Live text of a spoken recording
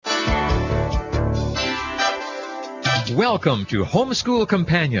Welcome to Homeschool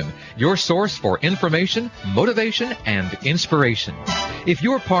Companion, your source for information, motivation, and inspiration. If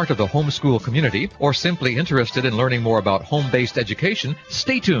you're part of the homeschool community or simply interested in learning more about home-based education,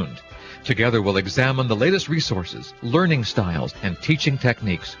 stay tuned. Together we'll examine the latest resources, learning styles, and teaching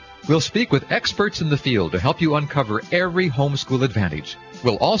techniques. We'll speak with experts in the field to help you uncover every homeschool advantage.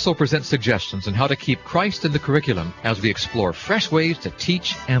 We'll also present suggestions on how to keep Christ in the curriculum as we explore fresh ways to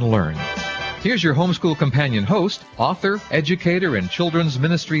teach and learn. Here's your Homeschool Companion host, author, educator, and children's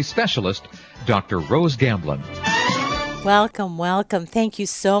ministry specialist, Dr. Rose Gamblin. Welcome, welcome. Thank you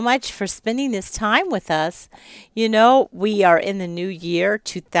so much for spending this time with us. You know, we are in the new year,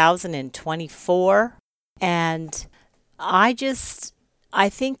 2024, and I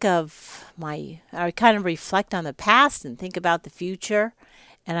think I kind of reflect on the past and think about the future.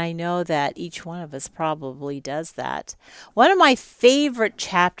 And I know that each one of us probably does that. One of my favorite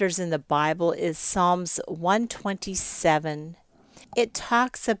chapters in the Bible is Psalms 127. It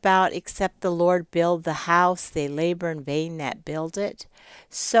talks about, except the Lord build the house, they labor in vain that build it.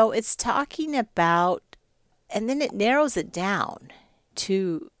 So it's talking about, and then it narrows it down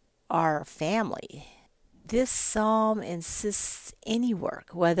to our family. This psalm insists any work,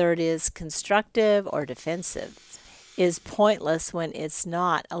 whether it is constructive or defensive, is pointless when it's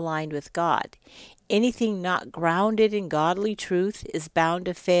not aligned with God. Anything not grounded in godly truth is bound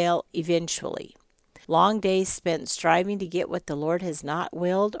to fail eventually. Long days spent striving to get what the Lord has not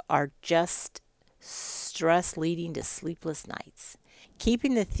willed are just stress leading to sleepless nights.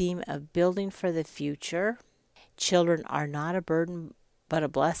 Keeping the theme of building for the future, children are not a burden but a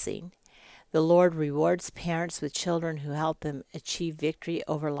blessing. The Lord rewards parents with children who help them achieve victory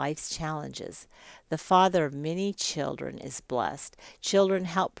over life's challenges. The father of many children is blessed. Children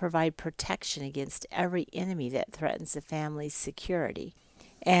help provide protection against every enemy that threatens the family's security.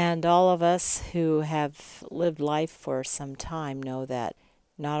 And all of us who have lived life for some time know that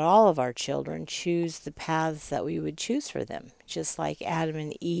not all of our children choose the paths that we would choose for them. Just like Adam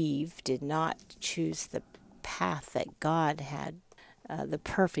and Eve did not choose the path that God had, the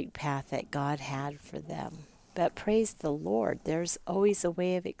perfect path that God had for them. But praise the Lord, there's always a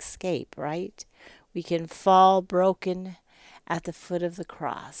way of escape, right? We can fall broken at the foot of the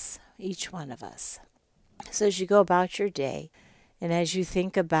cross, each one of us. So as you go about your day, and as you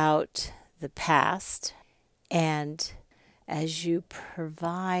think about the past, and as you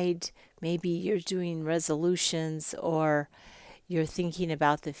provide, maybe you're doing resolutions or you're thinking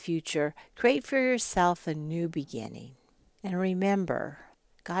about the future, create for yourself a new beginning. And remember,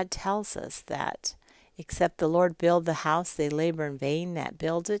 God tells us that except the Lord build the house, they labor in vain that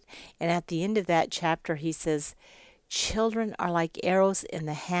build it. And at the end of that chapter, he says, children are like arrows in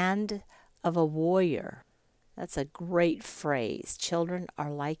the hand of a warrior. That's a great phrase. Children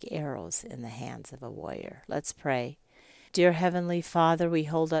are like arrows in the hands of a warrior. Let's pray. Dear Heavenly Father, we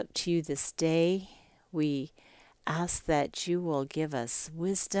hold up to you this day. We ask that you will give us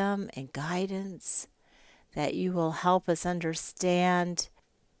wisdom and guidance, that you will help us understand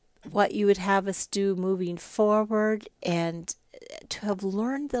what you would have us do moving forward, and to have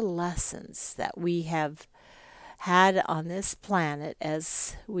learned the lessons that we have had on this planet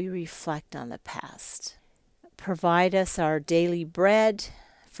as we reflect on the past. Provide us our daily bread.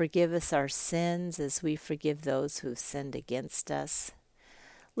 Forgive us our sins as we forgive those who have sinned against us.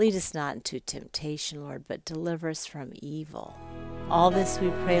 Lead us not into temptation, Lord, but deliver us from evil. All this we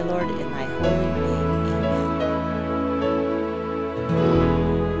pray, Lord, in thy holy name.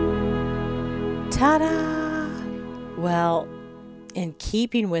 Ta-da! Well, in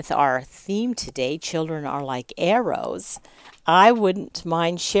keeping with our theme today, children are like arrows, I wouldn't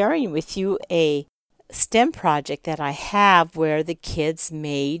mind sharing with you a STEM project that I have where the kids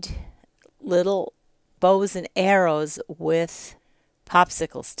made little bows and arrows with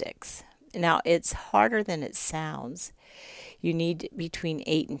popsicle sticks. Now, it's harder than it sounds. You need between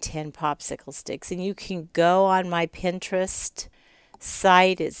 8 and 10 popsicle sticks, and you can go on my Pinterest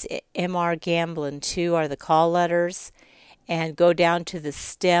site. It's MR Gamblin 2 are the call letters, and go down to the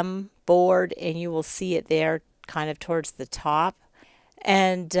STEM board and you will see it there kind of towards the top.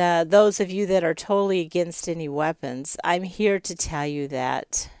 And those of you that are totally against any weapons, I'm here to tell you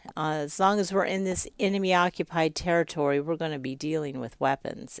that as long as we're in this enemy-occupied territory, we're going to be dealing with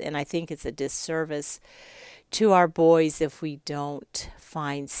weapons. And I think it's a disservice to our boys if we don't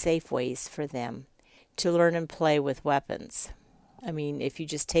find safe ways for them to learn and play with weapons. I mean, if you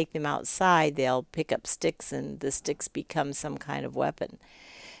just take them outside, they'll pick up sticks and the sticks become some kind of weapon.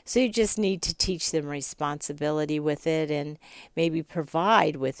 So you just need to teach them responsibility with it and maybe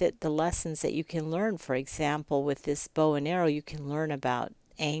provide with it the lessons that you can learn. For example, with this bow and arrow, you can learn about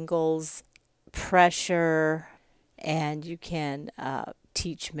angles, pressure, and you can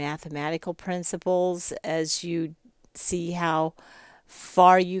teach mathematical principles as you see how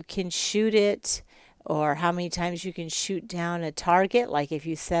far you can shoot it, or how many times you can shoot down a target, like if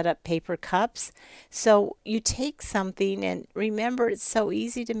you set up paper cups. So you take something, and remember, it's so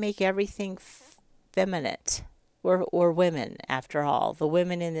easy to make everything feminine. We're women, after all. The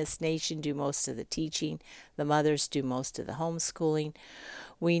women in this nation do most of the teaching. The mothers do most of the homeschooling.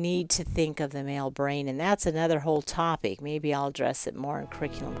 We need to think of the male brain, and that's another whole topic. Maybe I'll address it more in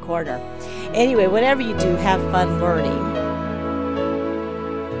Curriculum Corner. Anyway, whatever you do, have fun learning.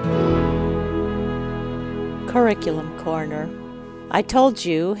 Curriculum Corner. I told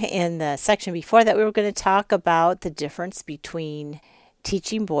you in the section before that we were going to talk about the difference between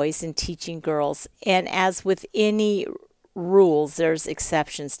teaching boys and teaching girls. And as with any rules, there's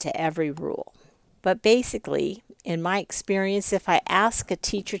exceptions to every rule. But basically, in my experience, if I ask a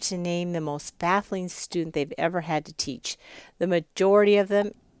teacher to name the most baffling student they've ever had to teach, the majority of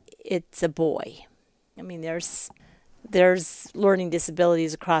them, it's a boy. I mean, there's learning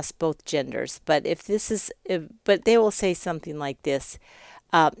disabilities across both genders, but but they will say something like this: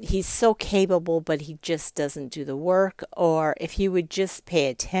 he's so capable, but he just doesn't do the work, or if he would just pay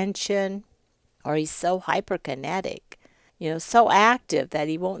attention, or he's so hyperkinetic, so active that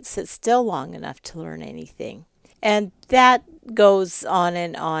he won't sit still long enough to learn anything. And that goes on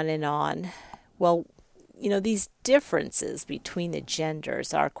and on and on. Well, these differences between the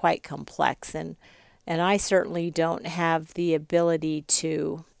genders are quite complex, and I certainly don't have the ability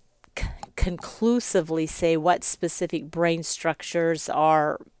to conclusively say what specific brain structures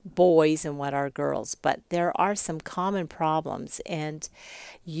are boys and what are girls, but there are some common problems, and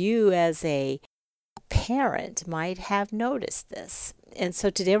you as a parent might have noticed this. And so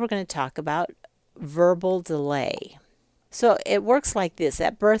today we're going to talk about verbal delay. So it works like this.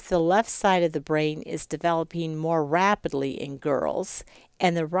 At birth, the left side of the brain is developing more rapidly in girls,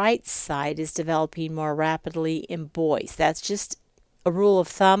 and the right side is developing more rapidly in boys. That's just a rule of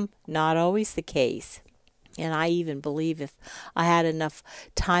thumb, not always the case. And I even believe if I had enough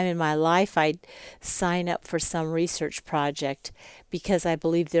time in my life, I'd sign up for some research project, because I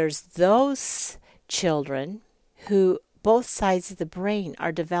believe there's those children who both sides of the brain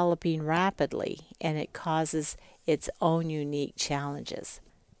are developing rapidly, and it causes its own unique challenges.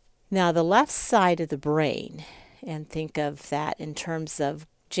 Now, the left side of the brain, and think of that in terms of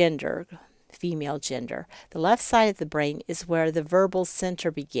gender, female gender, the left side of the brain is where the verbal center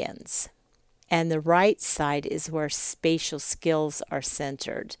begins, and the right side is where spatial skills are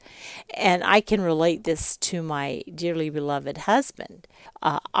centered. And I can relate this to my dearly beloved husband.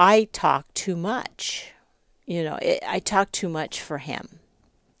 I talk too much. I talk too much for him.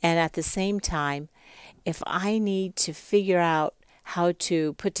 And at the same time, if I need to figure out how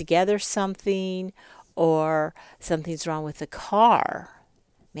to put together something, or something's wrong with the car,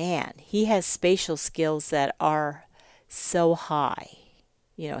 man, he has spatial skills that are so high.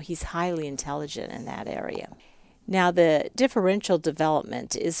 He's highly intelligent in that area. Now, the differential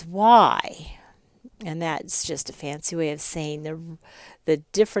development is why, and that's just a fancy way of saying the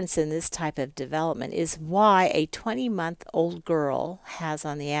difference in this type of development is why a 20-month-old girl has,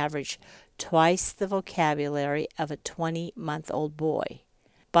 on the average, twice the vocabulary of a 20-month-old boy.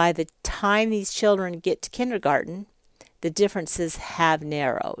 By the time these children get to kindergarten, the differences have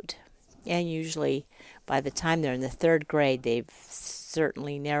narrowed. And usually by the time they're in the third grade, they've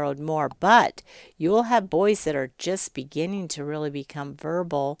certainly narrowed more. But you will have boys that are just beginning to really become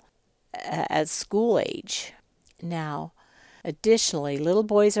verbal at school age. Now, additionally, little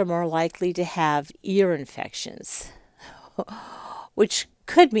boys are more likely to have ear infections, which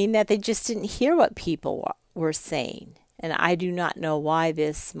could mean that they just didn't hear what people were saying. And I do not know why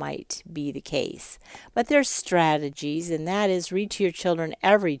this might be the case. But there's strategies, and that is read to your children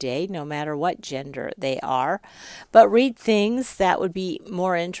every day, no matter what gender they are. But read things that would be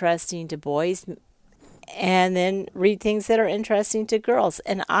more interesting to boys, and then read things that are interesting to girls.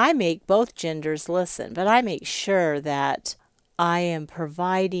 And I make both genders listen, but I make sure that I am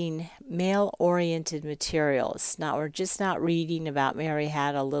providing male-oriented materials. Now, we're just not reading about Mary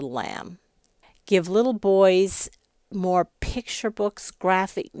Had a Little Lamb. Give little boys more picture books,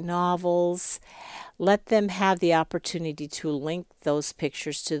 graphic novels. Let them have the opportunity to link those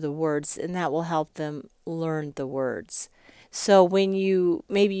pictures to the words, and that will help them learn the words. So when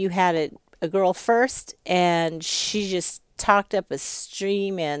maybe you had a girl first, and she just talked up a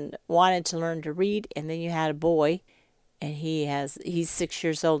stream and wanted to learn to read, and then you had a boy, and he's 6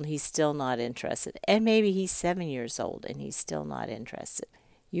 years old and he's still not interested. And maybe he's 7 years old and he's still not interested.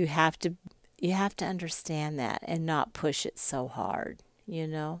 You have to understand that and not push it so hard,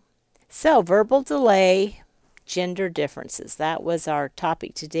 So verbal delay, gender differences. That was our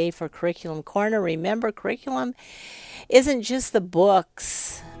topic today for Curriculum Corner. Remember, curriculum isn't just the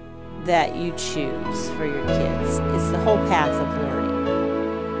books that you choose for your kids. It's the whole path of learning.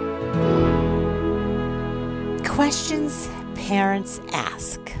 Questions parents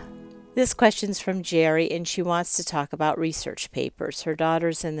ask. This question's from Jerry, and she wants to talk about research papers. Her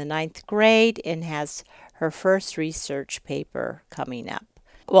daughter's in the 9th grade and has her first research paper coming up.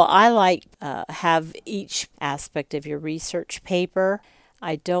 Well, I like have each aspect of your research paper.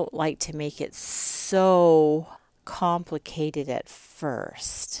 I don't like to make it so complicated at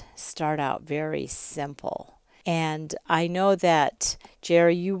first. Start out very simple. And I know that,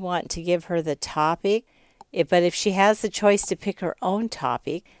 Jerry, you want to give her the topic, but if she has the choice to pick her own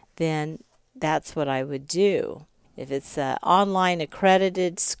topic, then that's what I would do. If it's an online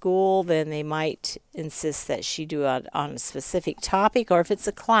accredited school, then they might insist that she do it on a specific topic, or if it's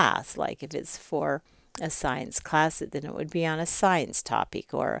a class, like if it's for a science class, then it would be on a science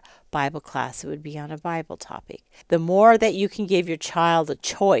topic, or a Bible class, it would be on a Bible topic. The more that you can give your child a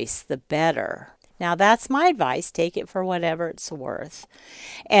choice, the better. Now, that's my advice. Take it for whatever it's worth.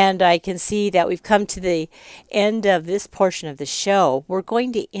 And I can see that we've come to the end of this portion of the show. We're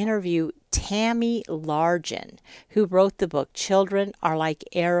going to interview Tammy Largin, who wrote the book Children Are Like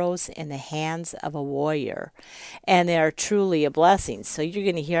Arrows in the Hands of a Warrior. And they are truly a blessing. So you're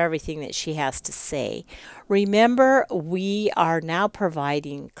going to hear everything that she has to say. Remember, we are now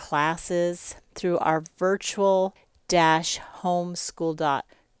providing classes through our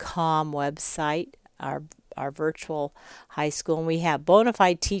virtual-homeschool.com website, our virtual high school, and we have bona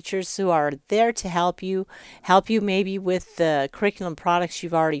fide teachers who are there to help you maybe with the curriculum products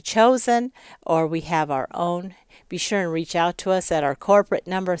you've already chosen, or we have our own. Be sure and reach out to us at our corporate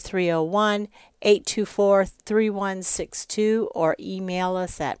number 301-824-3162, or email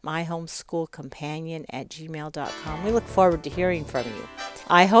us at myhomeschoolcompanion@gmail.com. We look forward to hearing from you.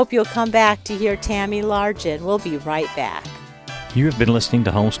 I hope you'll come back to hear Tammy Largin. We'll be right back. You have been listening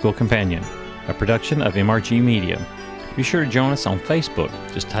to Homeschool Companion, a production of MRG Media. Be sure to join us on Facebook.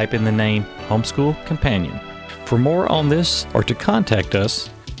 Just type in the name Homeschool Companion. For more on this or to contact us,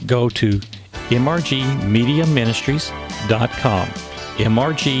 go to mrgmediaministries.com.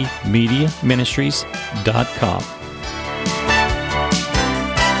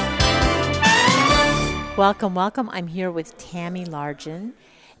 mrgmediaministries.com. Welcome. I'm here with Tammy Largin,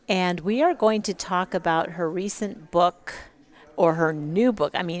 and we are going to talk about her recent book, or her new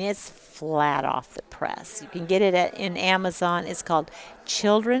book. I mean, it's flat off the press. You can get it in Amazon. It's called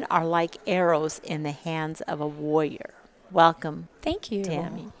Children Are Like Arrows in the Hands of a Warrior. Welcome. Thank you,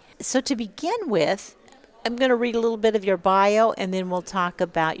 Tammy. So to begin with, I'm going to read a little bit of your bio, and then we'll talk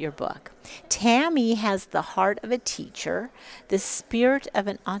about your book. Tammy has the heart of a teacher, the spirit of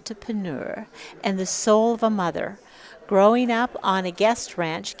an entrepreneur, and the soul of a mother. Growing up on a guest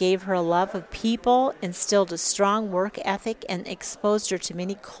ranch gave her a love of people, instilled a strong work ethic, and exposed her to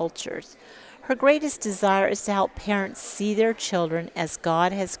many cultures. Her greatest desire is to help parents see their children as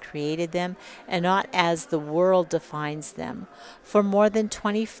God has created them and not as the world defines them. For more than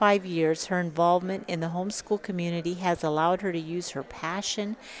 25 years, her involvement in the homeschool community has allowed her to use her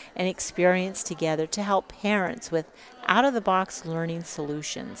passion and experience together to help parents with out-of-the-box learning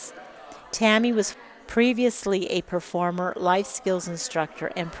solutions. Tammy was previously a performer, life skills instructor,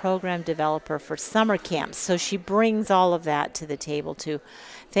 and program developer for summer camps. So she brings all of that to the table too.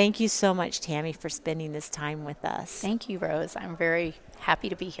 Thank you so much, Tammy, for spending this time with us. Thank you, Rose. I'm very happy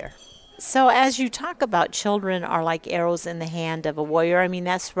to be here. So as you talk about children are like arrows in the hand of a warrior, I mean,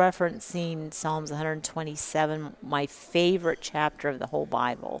 that's referencing Psalms 127, my favorite chapter of the whole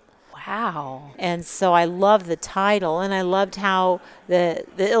Bible. Wow. And so I love the title, and I loved how the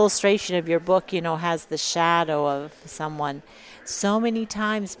illustration of your book, has the shadow of someone. So many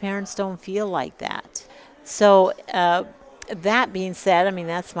times parents don't feel like that. So that being said, I mean,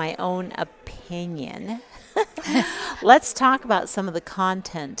 that's my own opinion. Let's talk about some of the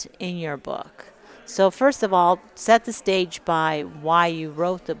content in your book. So first of all, set the stage by why you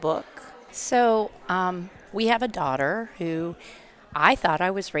wrote the book. So we have a daughter who I thought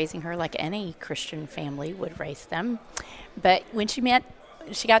I was raising her like any Christian family would raise them. But when she got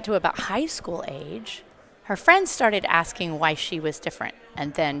to about high school age, her friends started asking why she was different.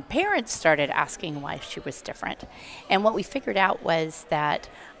 And then parents started asking why she was different. And what we figured out was that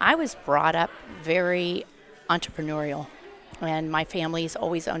I was brought up very entrepreneurial. And my family's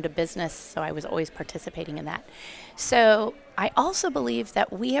always owned a business, so I was always participating in that. So I also believe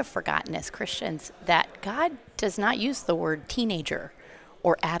that we have forgotten as Christians that God does not use the word teenager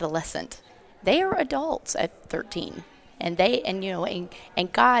or adolescent. They are adults at 13. And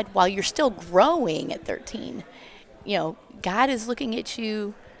and God, while you're still growing at 13, God is looking at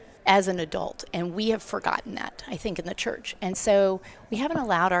you as an adult, and we have forgotten that, I think, in the church. And so we haven't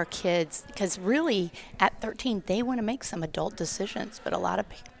allowed our kids, because really at 13 they want to make some adult decisions, but a lot of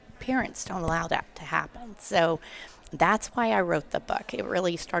parents don't allow that to happen. So that's why I wrote the book. It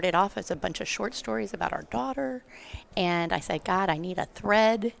really started off as a bunch of short stories about our daughter, and I said, God, I need a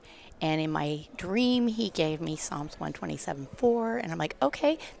thread. And in my dream, he gave me Psalms 127:4, and I'm like,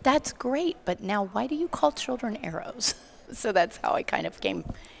 okay, that's great, but now why do you call children arrows? So that's how I kind of came.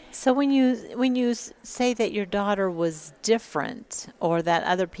 So when you say that your daughter was different, or that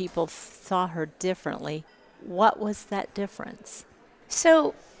other people saw her differently, what was that difference?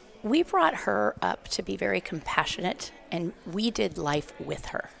 So we brought her up to be very compassionate, and we did life with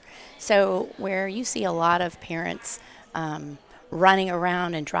her. So where you see a lot of parents running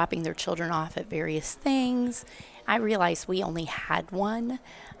around and dropping their children off at various things, I realized we only had one.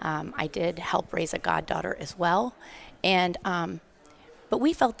 I did help raise a goddaughter as well, and but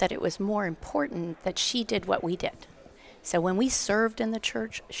we felt that it was more important that she did what we did. So when we served in the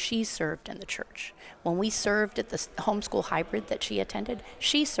church, she served in the church. When we served at the homeschool hybrid that she attended,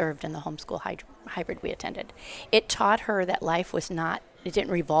 she served in the homeschool hybrid we attended. It taught her that life it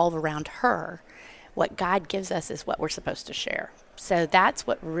didn't revolve around her. What God gives us is what we're supposed to share. So that's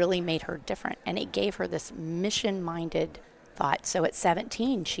what really made her different, and it gave her this mission-minded thought. So at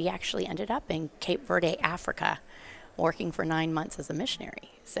 17, she actually ended up in Cape Verde, Africa, working for 9 months as a missionary.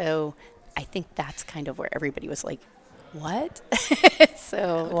 So I think that's kind of where everybody was like, what?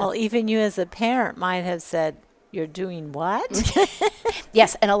 Well, even you as a parent might have said, you're doing what?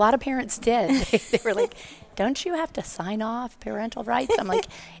 Yes, and a lot of parents did. They were like, don't you have to sign off parental rights? I'm like,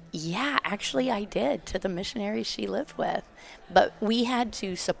 yeah, actually I did, to the missionaries she lived with. But we had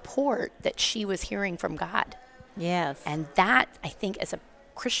to support that she was hearing from God. Yes. And that, I think, as a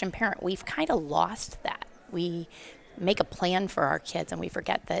Christian parent, we've kind of lost that. We make a plan for our kids, and we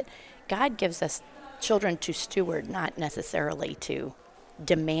forget that God gives us children to steward, not necessarily to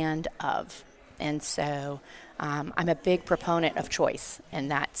demand of. And so I'm a big proponent of choice, and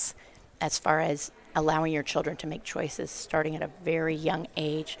that's as far as allowing your children to make choices starting at a very young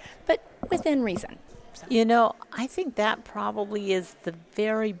age, but within reason. So. I think that probably is the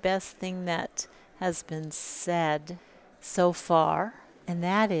very best thing that has been said so far, and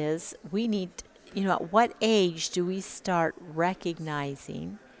that is we need, at what age do we start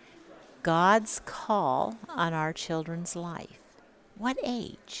recognizing God's call on our children's life? What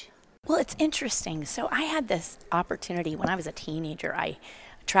age? Well, it's interesting. So I had this opportunity when I was a teenager. I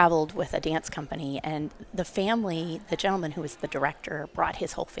traveled with a dance company, and the gentleman who was the director, brought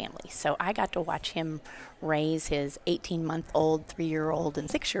his whole family. So I got to watch him raise his 18-month-old, 3-year-old, and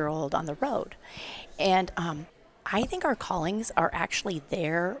 6-year-old on the road. And I think our callings are actually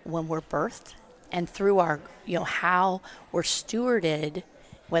there when we're birthed, and through our, how we're stewarded,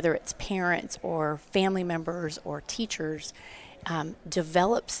 whether it's parents or family members or teachers,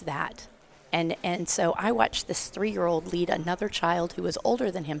 develops that. And so I watched this 3-year-old lead another child who was older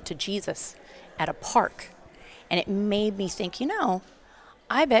than him to Jesus at a park. And it made me think,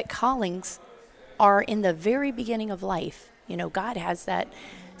 I bet callings are in the very beginning of life. God has that.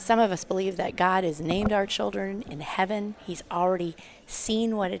 Some of us believe that God has named our children in heaven. He's already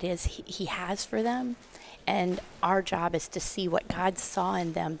seen what it is he has for them. And our job is to see what God saw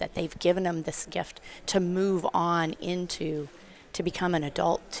in them, that they've given them this gift to move on into, to become an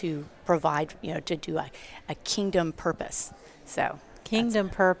adult, to provide, to do a kingdom purpose. So Kingdom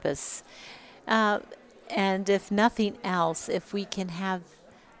purpose. And if nothing else, if we can have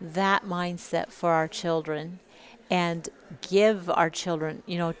that mindset for our children and give our children,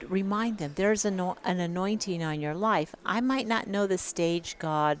 remind them there's an anointing on your life. I might not know the stage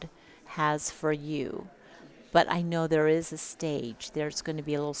God has for you, but I know there is a stage. There's going to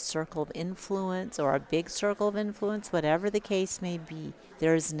be a little circle of influence or a big circle of influence, whatever the case may be.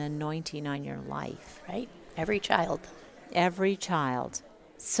 There is an anointing on your life. Right? Every child. Every child.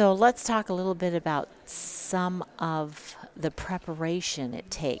 So let's talk a little bit about some of the preparation it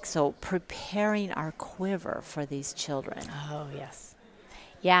takes. So preparing our quiver for these children. Oh, yes.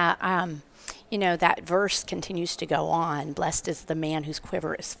 Yeah, that verse continues to go on. Blessed is the man whose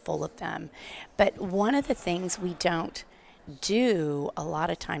quiver is full of them. But one of the things we don't do a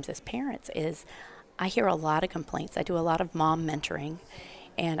lot of times as parents is I hear a lot of complaints. I do a lot of mom mentoring,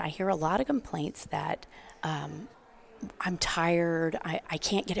 and I hear a lot of complaints that I'm tired, I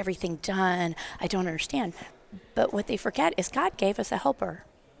can't get everything done, I don't understand. But what they forget is God gave us a helper,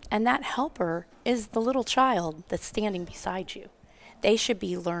 and that helper is the little child that's standing beside you. They should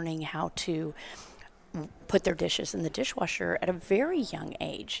be learning how to put their dishes in the dishwasher at a very young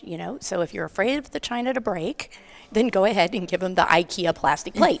age, you know. So if you're afraid of the china to break, then go ahead and give them the IKEA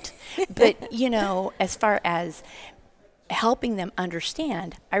plastic plate. But, you know, as far as helping them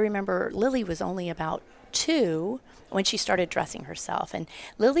understand, I remember Lily was only about 2 when she started dressing herself. And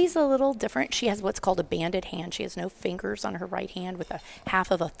Lily's a little different. She has what's called a banded hand. She has no fingers on her right hand with a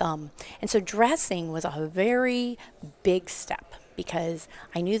half of a thumb. And so dressing was a very big step because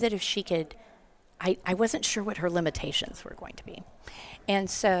I knew that if she could, I wasn't sure what her limitations were going to be. And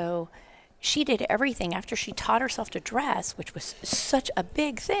so she did everything after she taught herself to dress, which was such a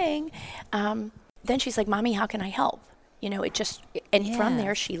big thing. Then she's like, Mommy, how can I help? You know, from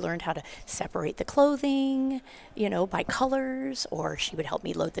there she learned how to separate the clothing, you know, by colors, or she would help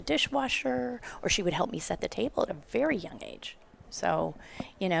me load the dishwasher, or she would help me set the table at a very young age. So,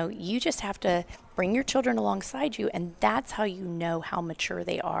 you know, you just have to bring your children alongside you, and that's how you know how mature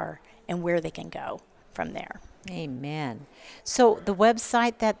they are and where they can go from there. Amen. So the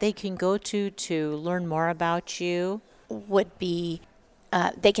website that they can go to learn more about you would be,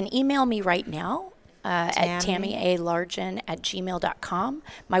 they can email me right now at tammyalargin@gmail.com.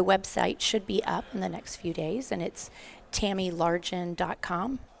 My website should be up in the next few days, and it's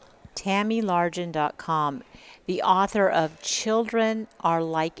tammylargin.com. tammylargin.com, the author of Children Are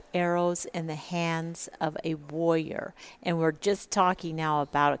Like Arrows in the Hands of a Warrior. And we're just talking now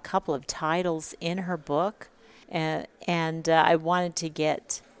about a couple of titles in her book. And I wanted to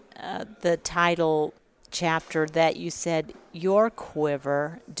get the title chapter that you said, Your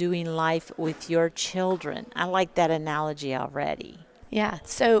Quiver, Doing Life with Your Children. I like that analogy already. Yeah,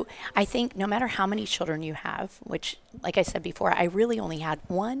 so I think no matter how many children you have, which, like I said before, I really only had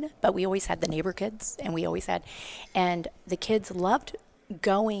one, but we always had the neighbor kids, and the kids loved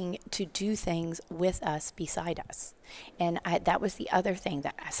going to do things with us, beside us. And that was the other thing,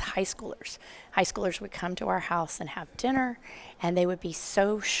 that as high schoolers would come to our house and have dinner, and they would be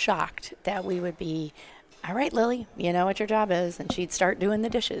so shocked that we would be, all right, Lily, you know what your job is, and she'd start doing the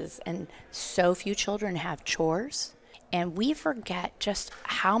dishes. And so few children have chores. And we forget just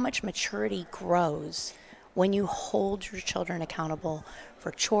how much maturity grows when you hold your children accountable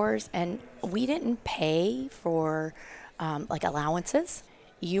for chores. And we didn't pay for like allowances.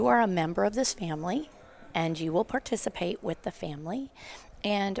 You are a member of this family, and you will participate with the family.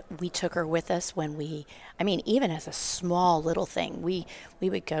 And we took her with us when even as a small little thing, we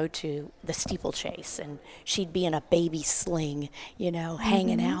would go to the steeplechase, and she'd be in a baby sling, you know,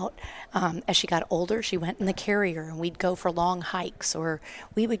 hanging out. As she got older, she went in the carrier, and we'd go for long hikes, or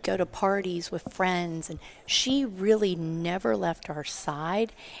we would go to parties with friends. And she really never left our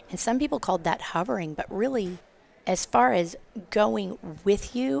side. And some people called that hovering, but really, as far as going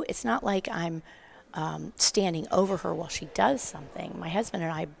with you, it's not like I'm standing over her while she does something. My husband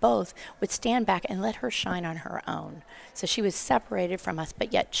and I both would stand back and let her shine on her own. So she was separated from us,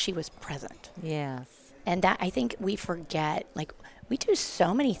 but yet she was present. Yes. And that, I think we forget, like, we do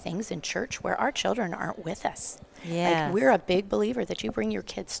so many things in church where our children aren't with us. Yes. Like, we're a big believer that you bring your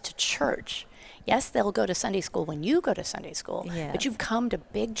kids to church. Yes, they'll go to Sunday school when you go to Sunday school, yes, but you come to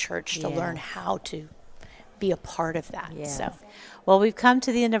big church to learn how to be a part of that. Yes. So, well, we've come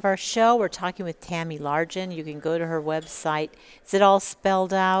to the end of our show. We're talking with Tammy Largin. You can go to her website. Is it all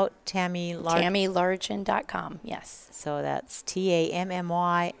spelled out? tammylargin.com. Yes. So that's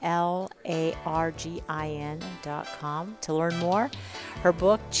tammylargin.com to learn more. Her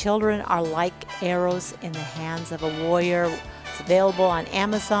book, Children Are Like Arrows in the Hands of a Warrior. It's available on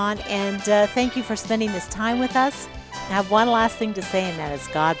Amazon. And thank you for spending this time with us. I have one last thing to say, and that is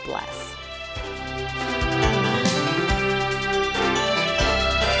God bless.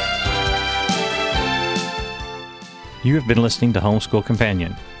 You have been listening to Homeschool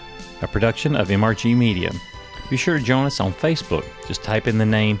Companion, a production of MRG Media. Be sure to join us on Facebook. Just type in the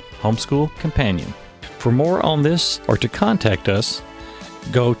name Homeschool Companion. For more on this or to contact us,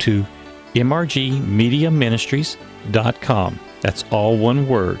 go to mrgmediaministries.com. That's all one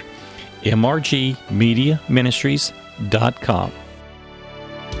word, mrgmediaministries.com.